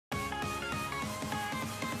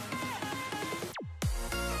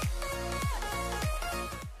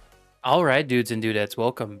All right, dudes and dudettes,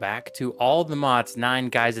 welcome back to All the Mods 9.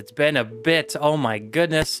 Guys, it's been a bit. Oh my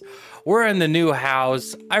goodness. We're in the new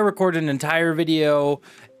house. I recorded an entire video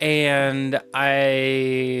and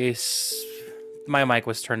my mic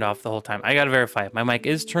was turned off the whole time. I gotta verify it. My mic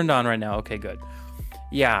is turned on right now. Okay, good.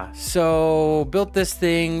 Yeah, so built this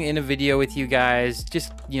thing in a video with you guys,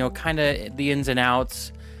 just, kind of the ins and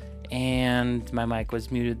outs, and my mic was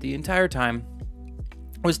muted the entire time.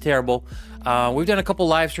 It was terrible. We've done a couple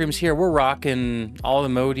live streams here. We're rocking all the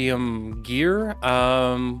Modium gear. It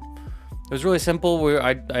was really simple.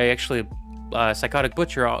 I actually, Psychotic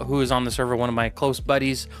Butcher, who is on the server, one of my close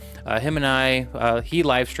buddies, him and I, he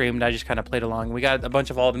live streamed. I just kind of played along. We got a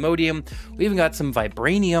bunch of all the Modium. We even got some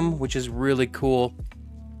Vibranium, which is really cool.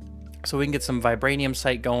 So we can get some Vibranium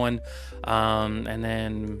site going, and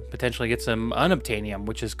then potentially get some Unobtainium,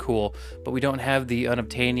 which is cool. But we don't have the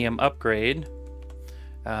Unobtainium upgrade.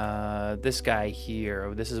 This guy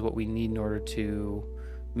here, this is what we need in order to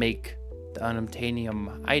make the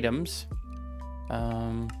Unobtainium items.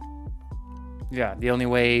 Yeah, the only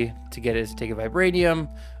way to get it is to take a Vibranium,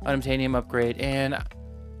 Unobtainium upgrade, and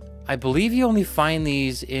I believe you only find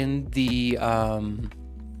these in the, oh,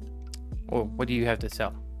 what do you have to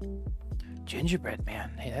sell? Gingerbread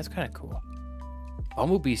man. Hey, that's kind of cool.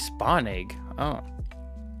 Bumblebee spawn egg. Oh.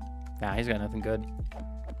 Nah, he's got nothing good.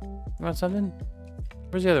 You want something?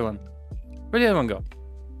 Where's the other one? Where'd the other one go?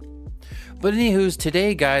 But anywho's,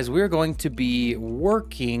 today, guys, we're going to be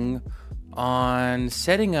working on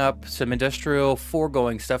setting up some industrial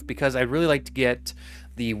foregoing stuff because I'd really like to get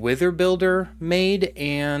the Wither Builder made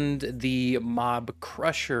and the Mob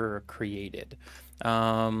Crusher created.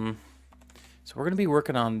 So we're going to be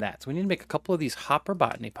working on that. So we need to make a couple of these hopper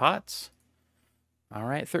botany pots. All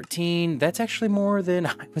right, 13. That's actually more than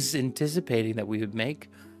I was anticipating that we would make.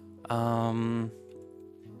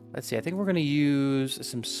 Let's see. I think we're going to use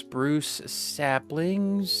some spruce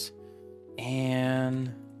saplings.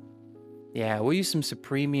 And yeah, we'll use some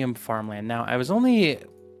supremium farmland. Now, I was only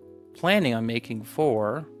planning on making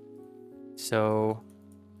 4. So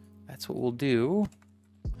that's what we'll do.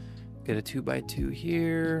 Get a 2x2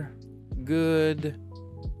 here. Good.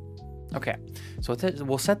 Okay, so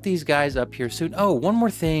we'll set these guys up here soon. Oh, one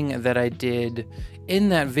more thing that I did in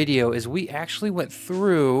that video is we actually went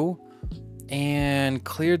through and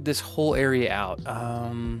cleared this whole area out.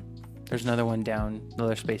 There's another one down,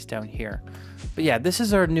 another space down here. But yeah, this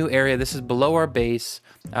is our new area. This is below our base.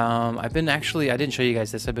 I didn't show you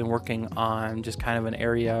guys this. I've been working on just kind of an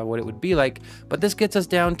area, what it would be like. But this gets us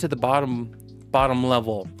down to the bottom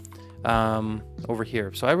level over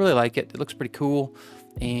here. So I really like it. It looks pretty cool.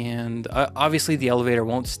 And obviously the elevator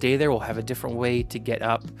won't stay there. We'll have a different way to get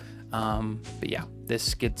up. But yeah,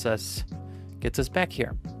 this gets us back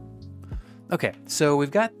here. Okay, so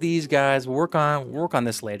we've got these guys. We'll work on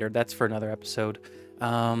this later. That's for another episode.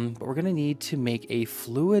 But we're gonna need to make a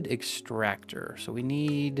fluid extractor. So we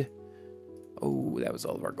need, oh, that was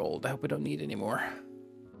all of our gold. I hope we don't need any more.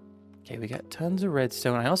 Okay, we got tons of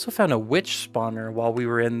redstone. I also found a witch spawner while we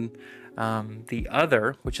were in the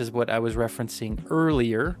other, which is what I was referencing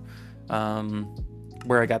earlier,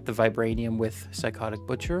 where I got the Vibranium with Psychotic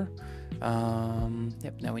Butcher.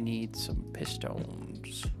 Yep, now we need some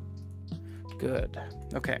pistons. Good.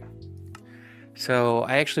 Okay. So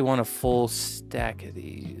I actually want a full stack of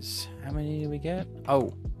these. How many do we get?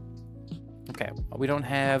 Oh. Okay. We don't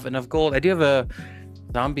have enough gold. I do have a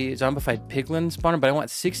zombified piglin spawner, but I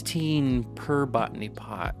want 16 per botany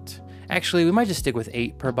pot. Actually, we might just stick with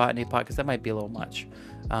 8 per botany pot because that might be a little much.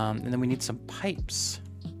 And then we need some pipes.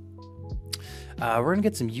 We're gonna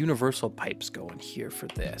get some universal pipes going here for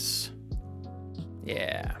this.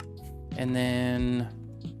 Yeah. And then,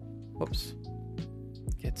 whoops.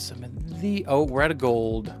 Get some of the, oh, we're out of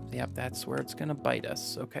gold. Yep, that's where it's gonna bite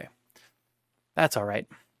us. Okay. That's all right.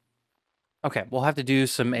 Okay, we'll have to do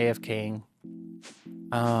some AFKing.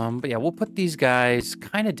 But yeah, we'll put these guys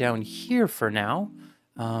kind of down here for now.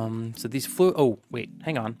 So these oh, wait,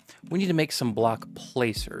 hang on. We need to make some block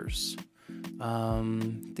placers.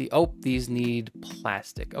 These need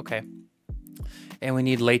plastic. Okay. And we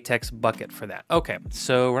need latex bucket for that. Okay,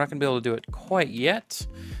 so we're not gonna be able to do it quite yet.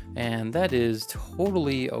 And that is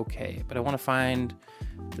totally okay. But I wanna find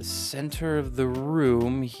the center of the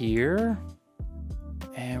room here.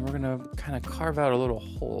 And we're gonna kind of carve out a little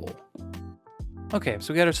hole. Okay,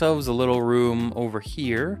 so we got ourselves a little room over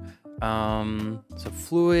here. So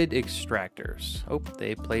fluid extractors. Oh,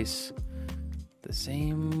 they place the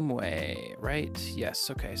same way, right?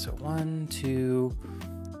 Yes, okay, so 1, 2,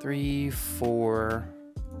 3, 4.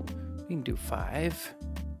 We can do 5.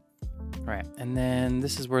 All right, and then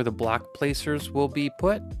this is where the block placers will be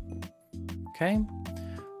put. Okay,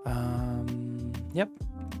 Yep.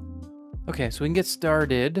 Okay, so we can get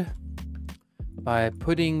started by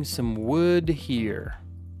putting some wood here.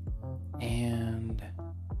 And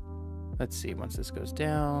let's see, once this goes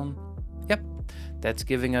down, yep, that's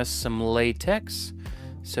giving us some latex.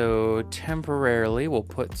 So temporarily, we'll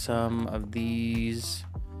put some of these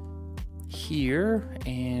here,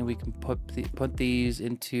 and we can put these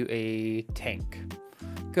into a tank.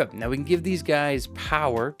 Good. Now we can give these guys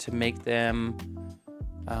power to make them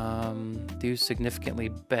do significantly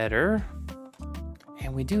better.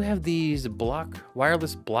 And we do have these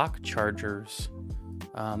wireless block chargers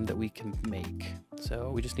that we can make.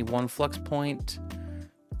 So we just need one flux point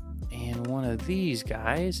and one of these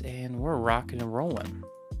guys, and we're rocking and rolling.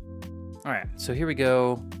 All right, so here we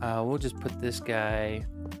go. We'll just put this guy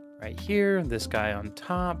right here, this guy on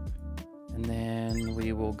top, and then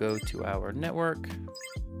we will go to our network.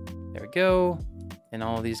 There we go. And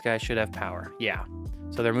all of these guys should have power. Yeah.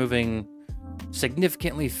 So they're moving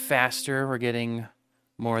significantly faster. We're getting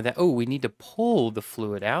more of that. Oh, we need to pull the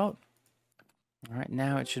fluid out. All right,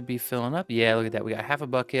 now it should be filling up. Yeah, look at that. We got half a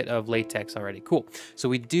bucket of latex already. Cool. So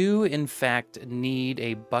we do, in fact, need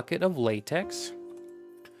a bucket of latex.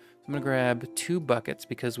 I'm going to grab 2 buckets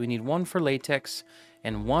because we need one for latex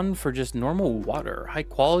and one for just normal water, high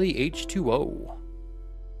quality H2O.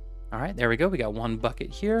 All right, there we go. We got 1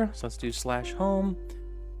 bucket here. So let's do /home.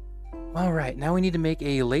 All right, now we need to make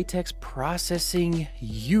a latex processing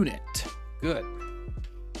unit. Good.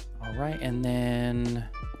 All right, and then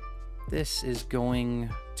this is going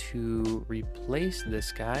to replace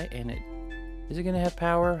this guy, and is it going to have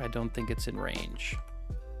power? I don't think it's in range.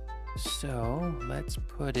 So let's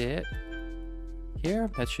put it here.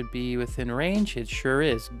 That should be within range. It sure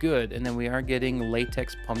is. Good. And then we are getting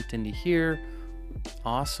latex pumped into here.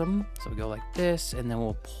 Awesome. So we go like this, and then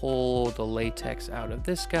we'll pull the latex out of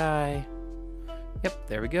this guy. Yep,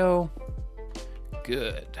 there we go.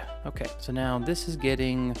 Good. Okay, so now this is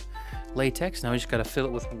getting latex. Now we just got to fill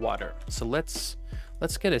it with water. So let's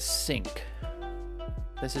get a sink.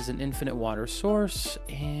 This is an infinite water source,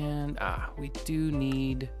 and we do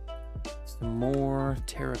need some more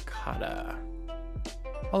terracotta.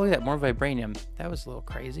 Oh, look at that, more vibranium. That was a little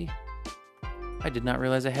crazy. I did not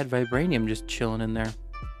realize I had vibranium just chilling in there.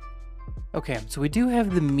 Okay, so we do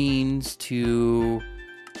have the means to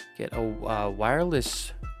get a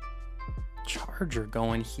wireless charger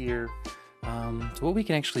going here. So what we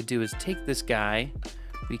can actually do is take this guy,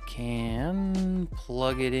 we can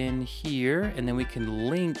plug it in here, and then we can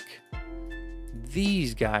link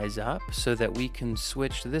these guys up so that we can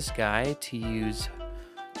switch this guy to use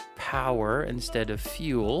power instead of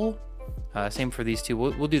fuel. Same for these two.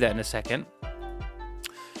 We'll do that in a second.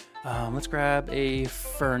 Let's grab a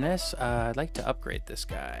furnace. I'd like to upgrade this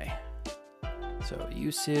guy. So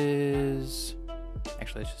uses,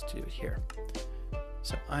 actually let's just do it here.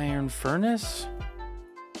 So iron furnace.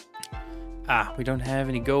 We don't have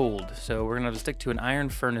any gold, so we're gonna have to stick to an iron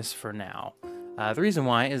furnace for now. The reason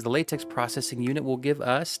why is the latex processing unit will give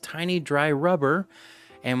us tiny dry rubber,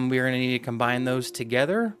 and we're gonna need to combine those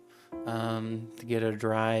together to get a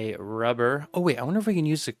dry rubber. Oh wait, I wonder if we can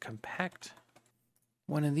use a compact,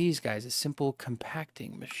 one of these guys, a simple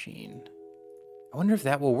compacting machine. I wonder if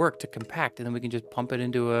that will work to compact, and then we can just pump it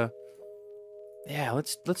into a, yeah,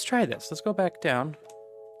 let's try this. Let's go back down.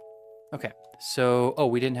 Okay, so, oh,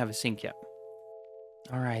 we didn't have a sink yet.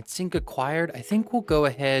 All right, sink acquired. I think we'll go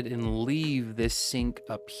ahead and leave this sink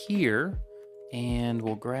up here, and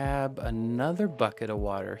we'll grab another bucket of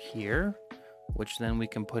water here, which then we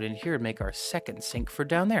can put in here and make our second sink for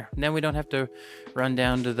down there. And then we don't have to run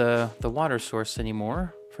down to the water source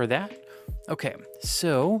anymore for that. Okay,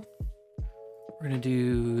 so we're gonna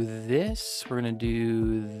do this, we're gonna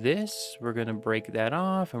do this, we're gonna break that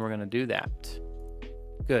off, and we're gonna do that.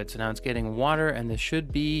 Good, so now it's getting water, and this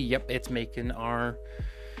should be, yep, it's making our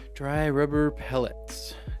dry rubber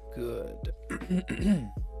pellets. Good.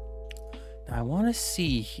 Now I wanna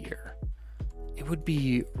see here. It would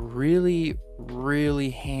be really,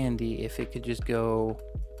 really handy if it could just go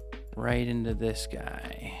right into this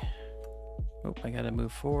guy. Oh, I gotta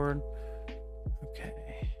move forward. Okay.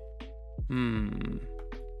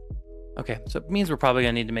 Okay, so it means we're probably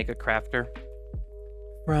gonna need to make a crafter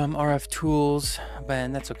from RF Tools,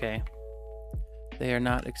 but that's okay. They are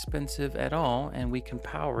not expensive at all, and we can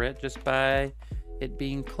power it just by it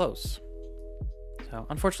being close. So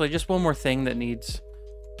unfortunately, just one more thing that needs,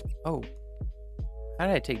 oh, how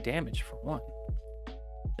did I take damage for one?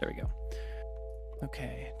 There we go.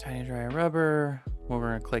 Okay, tiny dry rubber. Well, we're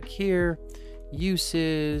gonna click here,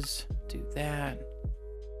 uses, do that.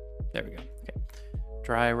 There we go. Okay,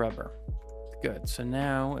 dry rubber. Good. So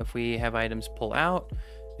now if we have items pull out,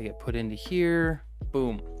 They get put into here.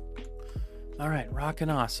 Boom. All right, rockin'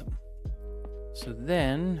 awesome. So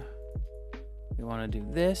then we want to do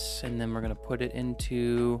this, and then we're going to put it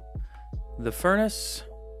into the furnace.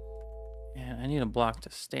 And I need a block to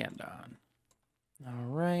stand on. All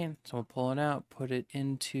right, so we'll pull it out, put it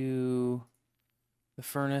into the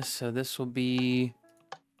furnace. So this will be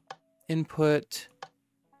input,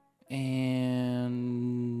 and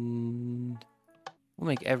we'll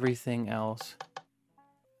make everything else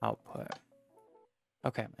output.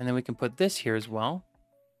 Okay, and then we can put this here as well,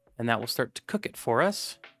 and that will start to cook it for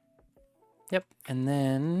us. Yep, and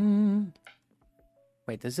then,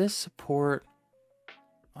 wait, does this support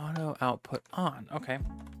auto output on? Okay,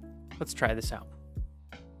 let's try this out.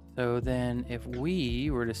 So then if we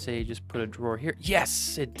were to say just put a drawer here,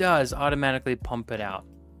 yes, it does automatically pump it out.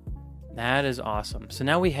 That is awesome. So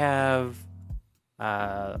now we have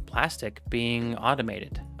plastic being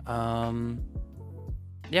automated.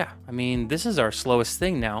 Yeah, I mean, this is our slowest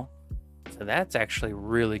thing now. So that's actually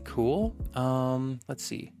really cool. Let's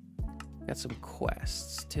see. Got some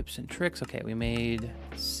quests, tips and tricks. Okay, we made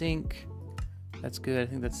sink. That's good. I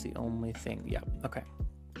think that's the only thing. Yeah, okay.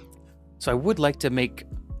 So I would like to make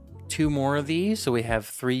 2 more of these, so we have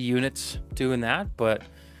 3 units doing that, but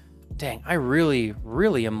dang, I really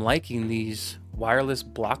am liking these wireless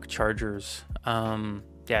block chargers.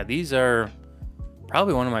 Yeah, these are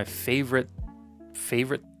probably one of my favorite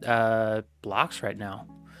blocks right now,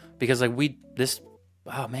 because like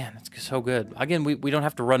oh man, it's so good. Again, we don't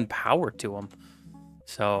have to run power to them.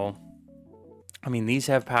 So I mean, these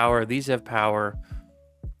have power, these have power.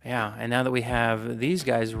 Yeah, and now that we have these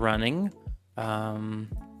guys running,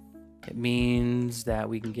 it means that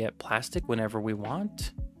we can get plastic whenever we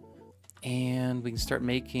want, and we can start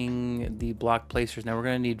making the block placers. Now we're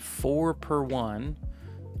going to need 4 per one.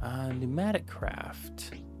 Pneumatic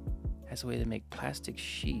craft has a way to make plastic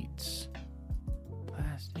sheets.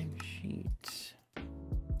 Plastic sheets.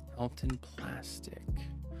 Melted plastic.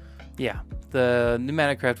 Yeah, the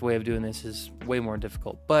pneumatic craft way of doing this is way more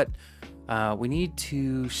difficult, but we need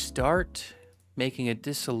to start making a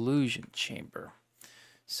dissolution chamber.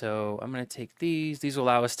 So I'm going to take these. These will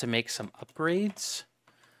allow us to make some upgrades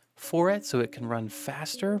for it so it can run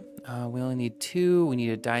faster. We only need 2. We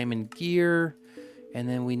need a diamond gear, and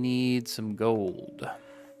then we need some gold.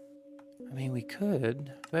 I mean, we could.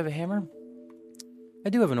 Do I have a hammer? I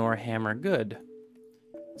do have an ore hammer. Good.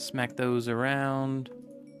 Smack those around.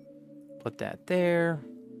 Put that there.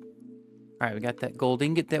 All right, we got that gold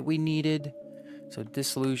ingot that we needed. So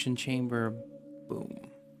dissolution chamber, boom.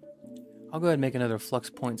 I'll go ahead and make another flux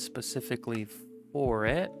point specifically for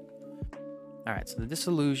it. All right, so the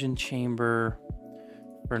dissolution chamber,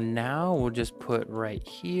 for now, we'll just put right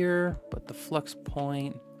here, put the flux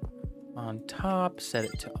point on top, set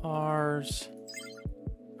it to ours.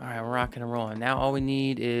 All right, we're rocking and rolling. Now all we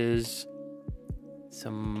need is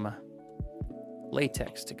some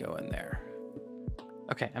latex to go in there.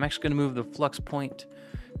 Okay, I'm actually gonna move the flux point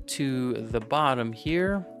to the bottom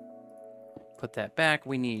here. Put that back.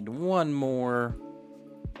 We need 1 more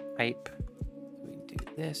pipe. We can do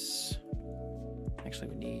this. Actually,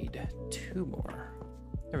 we need 2 more.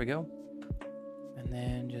 There we go. And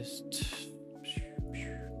then just...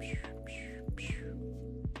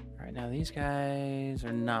 All right, now these guys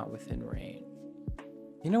are not within range.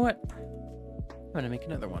 You know what? I'm gonna make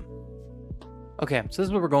another one. Okay, so this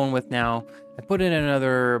is what we're going with now. I put in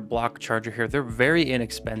another block charger here. They're very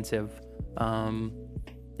inexpensive.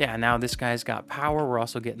 Yeah, now this guy's got power. We're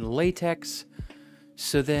also getting latex.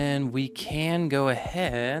 So then we can go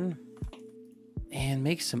ahead and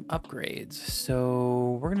make some upgrades.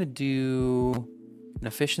 So we're gonna do an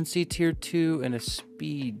efficiency tier 2 and a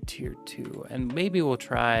speed tier 2. And maybe we'll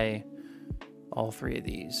try all 3 of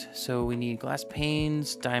these. So we need glass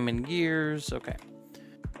panes, diamond gears. Okay.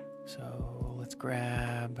 So let's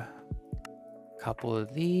grab a couple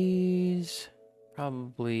of these.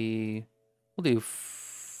 Probably we'll do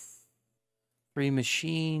 3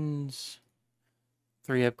 machines,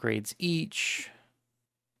 3 upgrades each.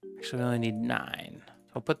 Actually, we only need 9.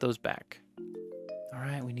 So I'll put those back. All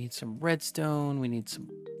right, we need some redstone. We need some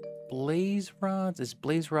blaze rods. Is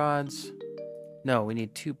blaze rods? No, we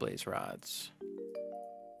need 2 blaze rods.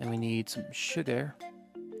 And we need some sugar.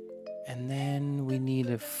 And then we need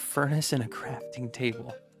a furnace and a crafting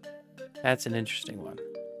table. That's an interesting one.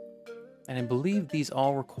 And I believe these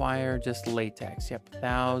all require just latex. Yep,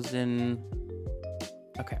 1,000.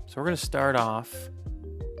 Okay, so we're gonna start off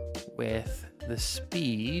with the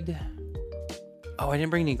speed. Oh, I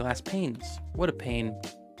didn't bring any glass panes. What a pain.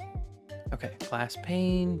 Okay, glass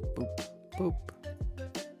pane, boop, boop.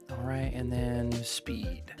 All right, and then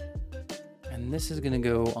speed. And And this is going to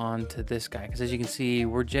go on to this guy, because as you can see,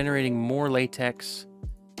 we're generating more latex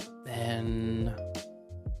than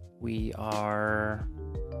we are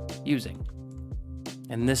using.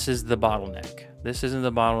 And this is the bottleneck. This isn't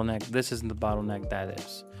the bottleneck. This isn't the bottleneck. That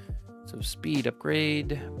is. So speed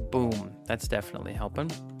upgrade. Boom. That's definitely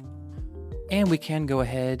helping. And we can go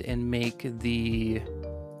ahead and make the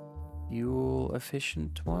fuel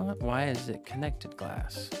efficient one. Why is it connected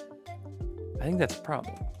glass? I think that's a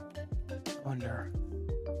problem. I wonder.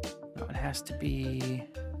 No, it has to be.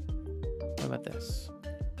 What about this?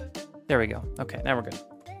 There we go. Okay, now we're good.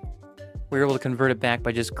 We were able to convert it back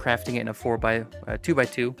by just crafting it in a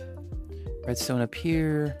 2x2. Redstone up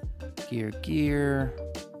here. Gear.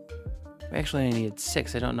 We actually only needed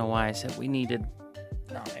 6. I don't know why I said we needed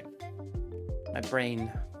 9. My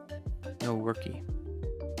brain, no worky.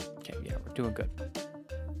 Okay, yeah, we're doing good.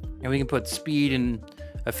 And we can put speed and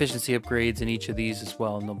efficiency upgrades in each of these as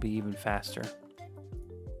well, and they'll be even faster.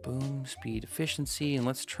 Boom, speed, efficiency, and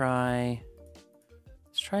let's try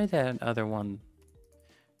that other one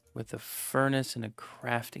with a furnace and a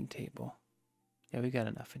crafting table. Yeah, we got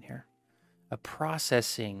enough in here. A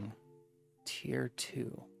processing tier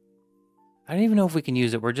 2. I don't even know if we can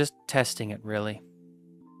use it. We're just testing it, really.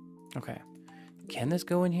 Okay. Can this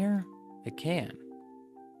go in here? It can.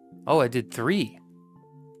 Oh, I did 3.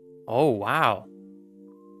 Oh, wow.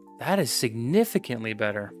 That is significantly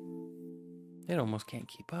better. It almost can't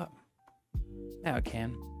keep up. Now it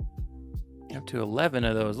can. Up to 11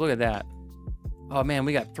 of those. Look at that. Oh, man,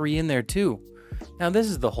 we got 3 in there, too. Now, this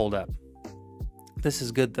is the holdup. This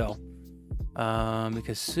is good, though.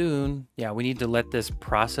 Because soon, yeah, we need to let this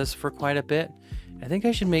process for quite a bit. I think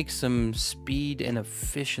I should make some speed and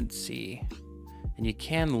efficiency. And you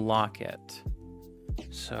can lock it.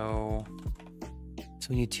 So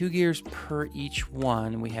we need 2 gears per each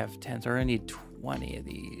one. We have 10, so we're gonna need 20 of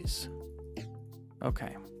these.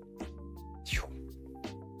 Okay.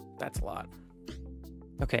 That's a lot.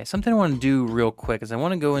 Okay, something I want to do real quick is I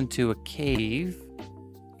want to go into a cave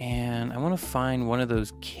and I want to find one of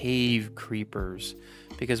those cave creepers,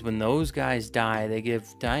 because when those guys die, they give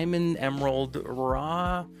diamond, emerald,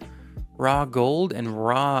 raw gold, and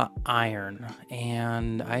raw iron.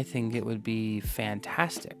 And I think it would be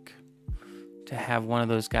fantastic to have one of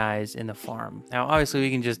those guys in the farm. Now, obviously,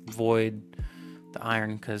 we can just void the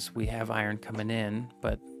iron because we have iron coming in,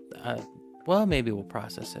 but well, maybe we'll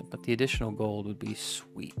process it, but the additional gold would be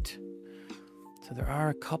sweet. So there are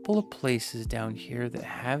a couple of places down here that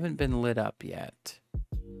haven't been lit up yet.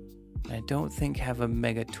 I don't think have a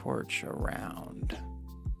mega torch around.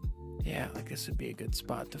 Yeah, like this would be a good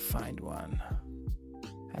spot to find one.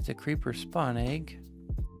 That's a creeper spawn egg.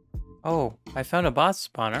 Oh, I found a boss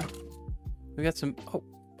spawner. We got some, oh,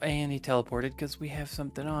 and he teleported because we have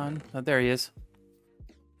something on. Oh, there he is.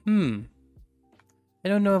 I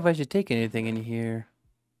don't know if I should take anything in here.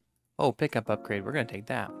 Oh, pickup upgrade. We're going to take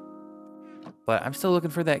that. But I'm still looking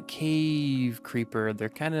for that cave creeper. They're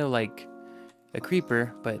kind of like a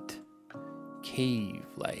creeper, but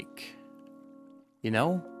cave-like. You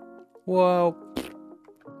know? Whoa.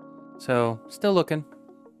 So, still looking.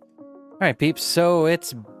 All right, peeps. So,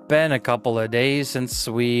 it's been a couple of days since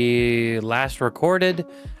we last recorded.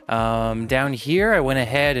 Down here, I went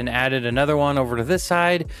ahead and added another one over to this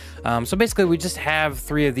side. So basically, we just have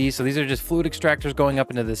 3 of these. So these are just fluid extractors going up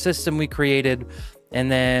into the system we created.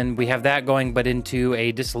 And then we have that going but into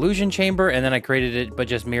a dissolution chamber. And then I created it but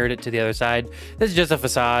just mirrored it to the other side. This is just a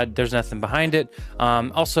facade. There's nothing behind it.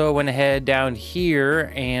 Also went ahead down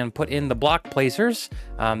here and put in the block placers.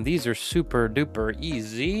 These are super duper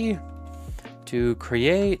easy to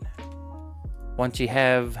create once you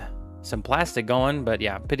have some plastic going. But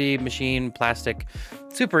yeah, pity machine, plastic,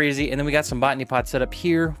 super easy. And then we got some botany pots set up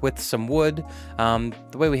here with some wood. The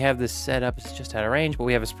way we have this set up is just out of range, but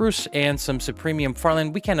we have a spruce and some supremium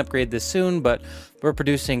farmland. We can upgrade this soon, but we're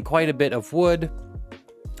producing quite a bit of wood.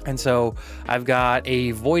 And so I've got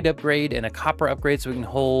a void upgrade and a copper upgrade, so we can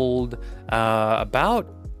hold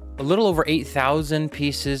about a little over 8,000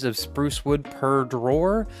 pieces of spruce wood per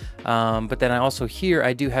drawer. But then I also here,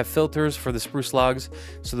 I do have filters for the spruce logs.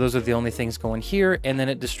 So those are the only things going here. And then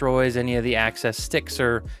it destroys any of the excess sticks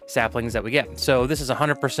or saplings that we get. So this is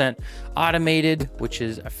 100% automated, which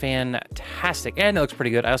is fantastic. And it looks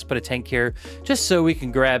pretty good. I also put a tank here just so we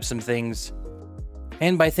can grab some things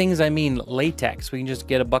And by things, I mean latex. We can just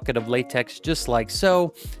get a bucket of latex just like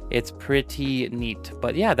so. It's pretty neat.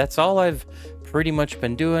 But yeah, that's all I've pretty much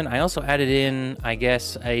been doing. I also added in, I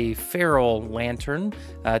guess, a feral lantern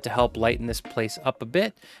to help lighten this place up a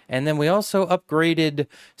bit. And then we also upgraded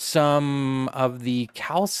some of the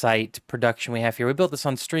calcite production we have here. We built this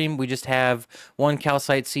on stream. We just have 1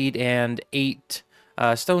 calcite seed and 8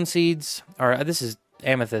 stone seeds. Or this is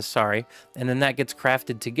amethyst, sorry, and then that gets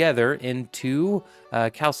crafted together into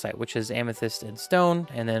calcite, which is amethyst and stone,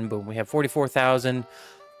 and then boom, we have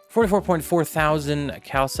 44.4 thousand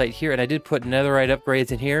calcite here. And I did put netherite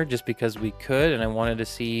upgrades in here just because we could, and I wanted to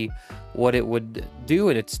see what it would do,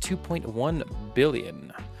 and it's 2.1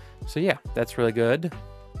 billion. So yeah, that's really good.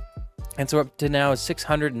 And so up to now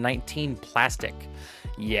 619 plastic.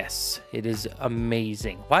 Yes, it is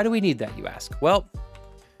amazing. Why do we need that, you ask? Well,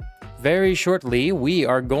 very shortly, we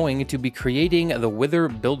are going to be creating the Wither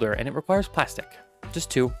Builder, and it requires plastic, just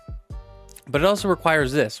 2. But it also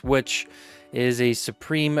requires this, which is a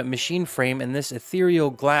supreme machine frame, and this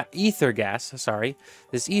ether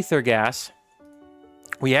gas,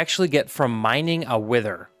 we actually get from mining a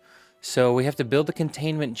wither. So we have to build a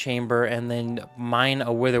containment chamber and then mine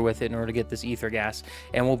a wither with it in order to get this ether gas,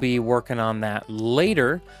 and we'll be working on that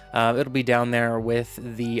later. It'll be down there with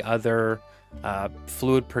the other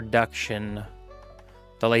fluid production,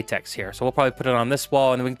 the latex here. So we'll probably put it on this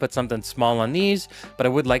wall, and then we can put something small on these, but I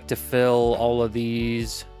would like to fill all of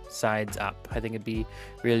these sides up. I think it'd be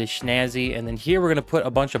really snazzy. And then here we're going to put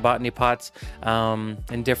a bunch of botany pots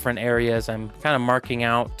in different areas. I'm kind of marking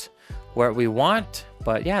out where we want,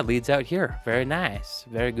 but yeah, it leads out here. Very nice,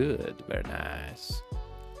 very good, very nice.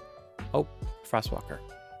 Oh, Frostwalker.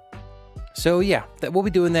 So yeah, we'll be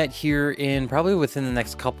doing that here in probably within the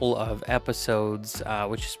next couple of episodes,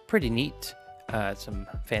 which is pretty neat. Some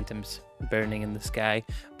phantoms burning in the sky.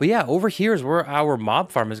 But yeah, over here is where our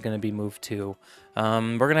mob farm is going to be moved to.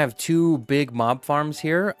 We're going to have 2 big mob farms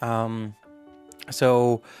here.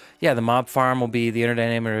 So yeah, the mob farm will be the inner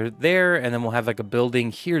diameter there, and then we'll have like a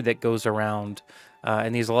building here that goes around.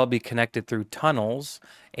 And these will all be connected through tunnels.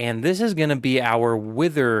 And this is going to be our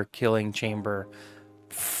wither killing chamber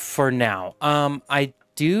for now. I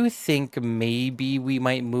do think maybe we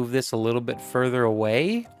might move this a little bit further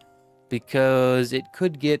away because it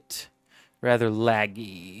could get rather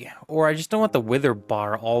laggy. Or I just don't want the wither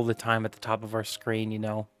bar all the time at the top of our screen, you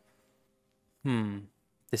know.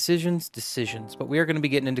 Decisions. But we are going to be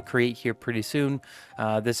getting into create here pretty soon.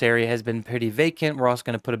 This area has been pretty vacant. We're also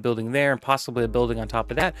going to put a building there and possibly a building on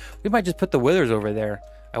top of that. We might just put the withers over there.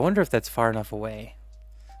 I wonder if that's far enough away.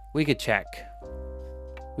 We could check.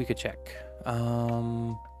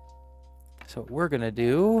 So what we're gonna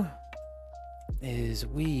do is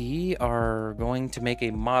we are going to make a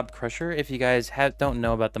mob crusher. If you guys don't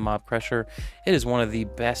know about the mob crusher, it is one of the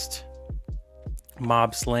best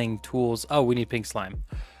mob slaying tools. Oh, we need pink slime.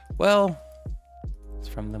 Well, it's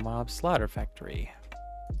from the mob slaughter factory.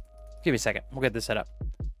 Give me a second, we'll get this set up.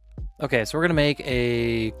 Okay, so we're gonna make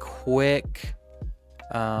a quick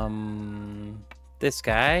this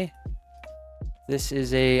guy. This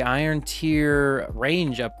is a iron tier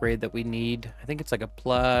range upgrade that we need. I think it's like a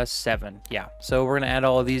 +7. Yeah, so we're gonna add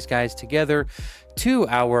all of these guys together to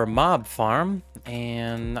our mob farm,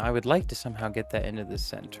 and I would like to somehow get that into the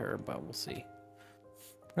center, but we'll see.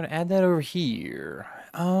 We're gonna add that over here.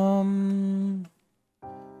 You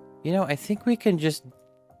know, I think we can just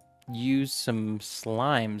use some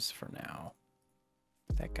slimes for now.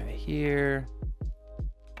 That guy here.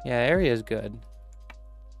 Yeah, area is good.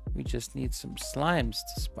 We just need some slimes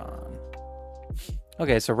to spawn.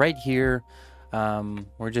 Okay, so right here,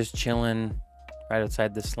 we're just chilling right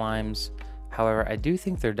outside the slimes. However, I do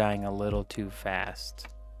think they're dying a little too fast.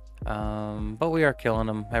 But we are killing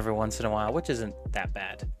them every once in a while, which isn't that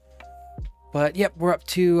bad. But yep, we're up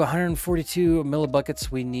to 142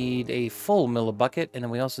 millibuckets. We need a full millibucket, and then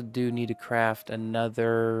we also do need to craft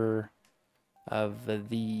another of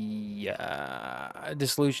the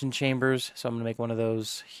dissolution chambers. So I'm gonna make one of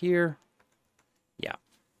those here. Yeah.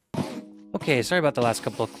 Okay, sorry about the last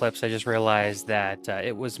couple of clips. I just realized that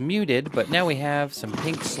it was muted, but now we have some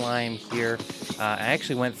pink slime here. I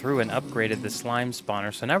actually went through and upgraded the slime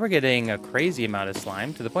spawner, so now we're getting a crazy amount of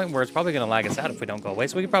slime, to the point where it's probably going to lag us out if we don't go away,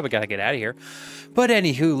 so we probably got to get out of here. But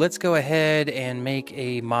anywho, let's go ahead and make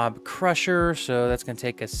a mob crusher. So that's going to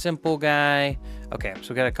take a simple guy. Okay,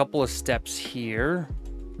 so we got a couple of steps here.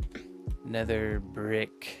 Nether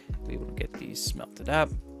brick. We will get these smelted up.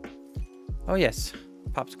 Oh yes.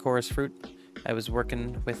 Popsicorus fruit. I was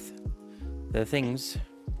working with the things,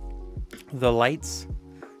 the lights,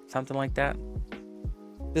 something like that.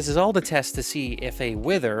 This is all to test to see if a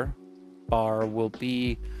wither bar will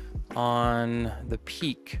be on the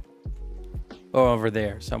peak. Oh, over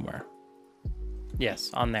there somewhere. Yes,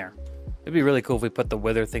 on there. It'd be really cool if we put the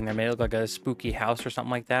wither thing there, made it look like a spooky house or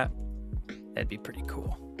something like that. That'd be pretty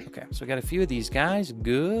cool. Okay, so we got a few of these guys.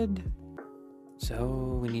 Good. So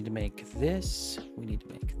we need to make this. We need to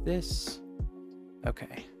make this.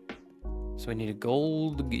 Okay. So we need a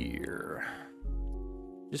gold gear.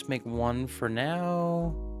 Just make one for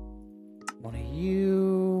now. One of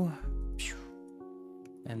you.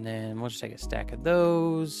 And then we'll just take a stack of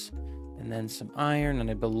those. And then some iron. And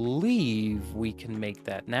I believe we can make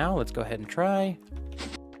that now. Let's go ahead and try.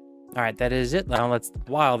 All right, that is it. Now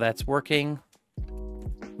while that's working,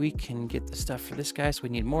 we can get the stuff for this guy. So we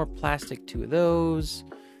need more plastic, 2 of those.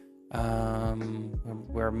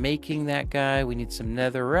 We're making that guy. We need some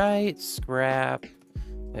netherite, scrap.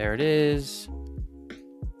 There it is.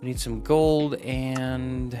 We need some gold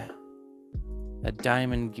and a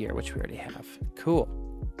diamond gear, which we already have. Cool.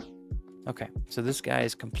 Okay, so this guy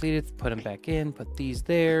is completed. Put him back in. Put these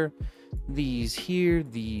there. These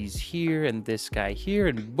here, and this guy here,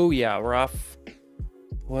 and booyah, we're off.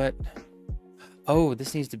 What? Oh,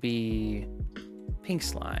 this needs to be pink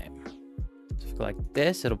slime. So if you go like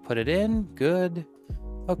this, it'll put it in. Good.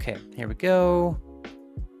 Okay, here we go.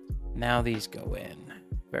 Now these go in.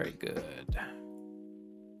 Very good.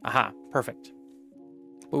 Aha, perfect.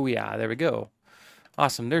 Booyah, there we go.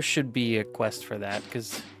 Awesome, there should be a quest for that,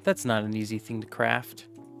 because that's not an easy thing to craft.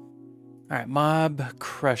 All right, mob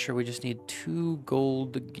crusher. We just need 2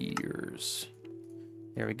 gold gears.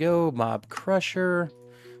 There we go, mob crusher.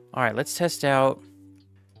 All right, let's test out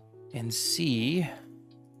and see.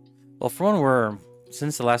 Well, for one,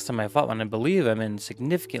 since the last time I fought one, I believe I'm in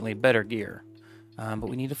significantly better gear. But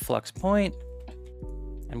we need a flux point.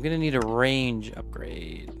 I'm gonna need a range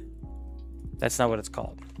upgrade. That's not what it's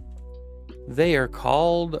called. They are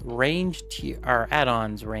called range tier, or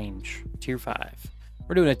add-ons range, tier 5.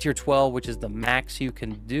 We're doing a tier 12, which is the max you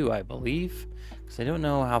can do, I believe. Because I don't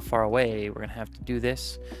know how far away we're going to have to do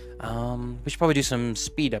this. We should probably do some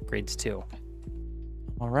speed upgrades, too.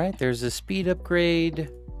 All right, there's a speed upgrade.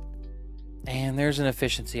 And there's an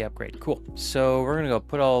efficiency upgrade. Cool. So we're going to go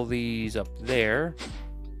put all these up there.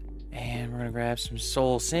 And we're going to grab some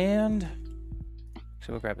soul sand.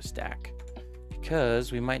 So we'll grab a stack.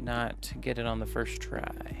 Because we might not get it on the first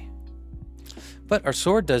try. But our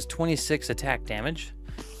sword does 26 attack damage.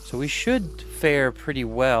 So we should fare pretty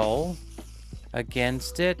well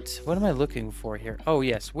against it. What am I looking for here? Oh,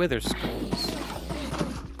 yes, wither skulls.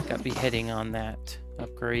 Got to be hitting on that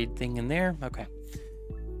upgrade thing in there. Okay.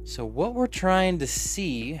 So what we're trying to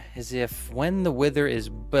see is if when the wither is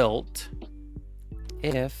built,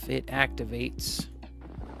 if it activates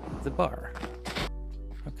the bar.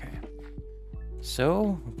 Okay.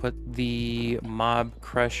 So we'll put the mob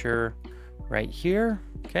crusher right here.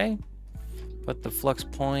 Okay. Put the flux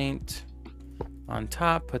point on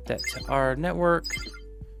top. Put that to our network.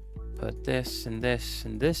 Put this and this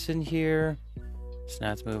and this in here. So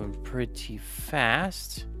now it's moving pretty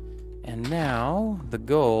fast. And now the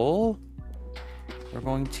goal, we're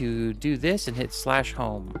going to do this and hit slash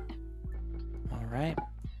home. All right.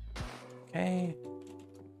 Okay.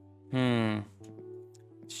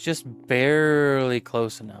 It's just barely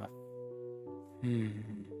close enough.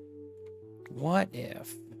 What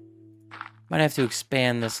if? Might have to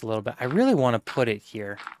expand this a little bit. I really want to put it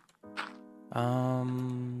here.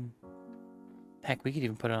 Heck, we could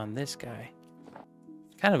even put it on this guy.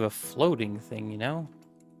 Kind of a floating thing, you know?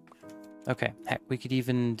 Okay, heck, we could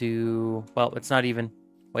even do... Well, it's not even...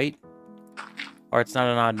 Wait. Or it's not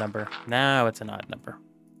an odd number. Now it's an odd number.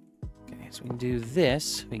 Okay, so we can do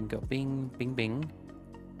this. We can go bing, bing, bing.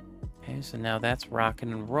 Okay, so now that's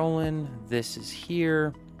rocking and rolling. This is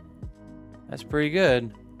here. That's pretty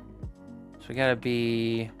good. So we gotta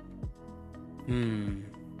be...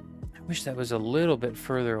 I wish that was a little bit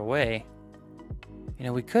further away. You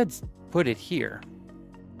know, we could put it here.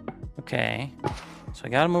 Okay. So I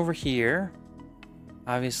got him over here.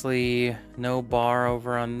 Obviously, no bar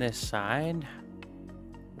over on this side.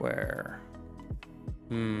 Where?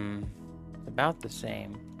 About the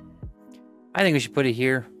same. I think we should put it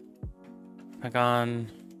here. Like on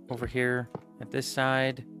over here at this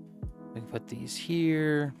side. We can put these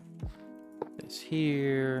here. This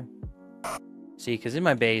here. See, because in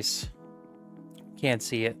my base, can't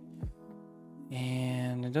see it.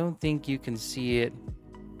 And I don't think you can see it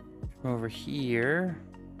from over here.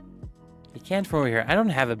 You can't from over here. I don't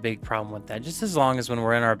have a big problem with that. Just as long as when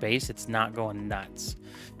we're in our base, it's not going nuts.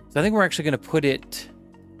 So I think we're actually going to put it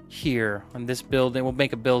here on this building. We'll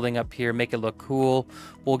make a building up here, make it look cool.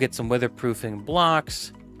 We'll get some weatherproofing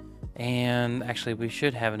blocks. And actually, we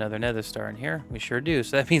should have another nether star in here. We sure do.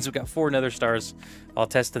 So that means we've got 4 nether stars while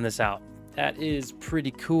testing this out. That is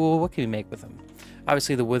pretty cool. What can we make with them?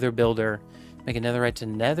 Obviously, the wither builder. Make a netherite to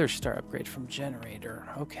nether star upgrade from generator.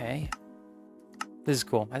 Okay. This is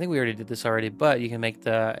cool. I think we already did this already, but you can make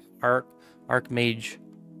the Archmage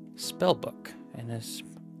spellbook. And this...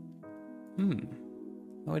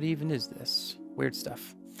 What even is this? Weird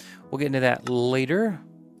stuff. We'll get into that later.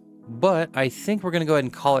 But I think we're going to go ahead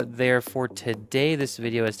and call it there for today. This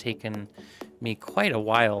video has taken me quite a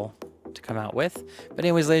while to come out with. But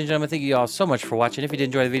anyways, ladies and gentlemen, thank you all so much for watching. If you did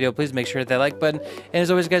enjoy the video, please make sure to hit that like button. And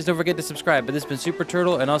as always, guys, don't forget to subscribe. But this has been Super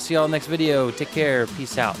Turtle, and I'll see y'all next video. Take care.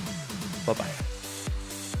 Peace out. Bye-bye.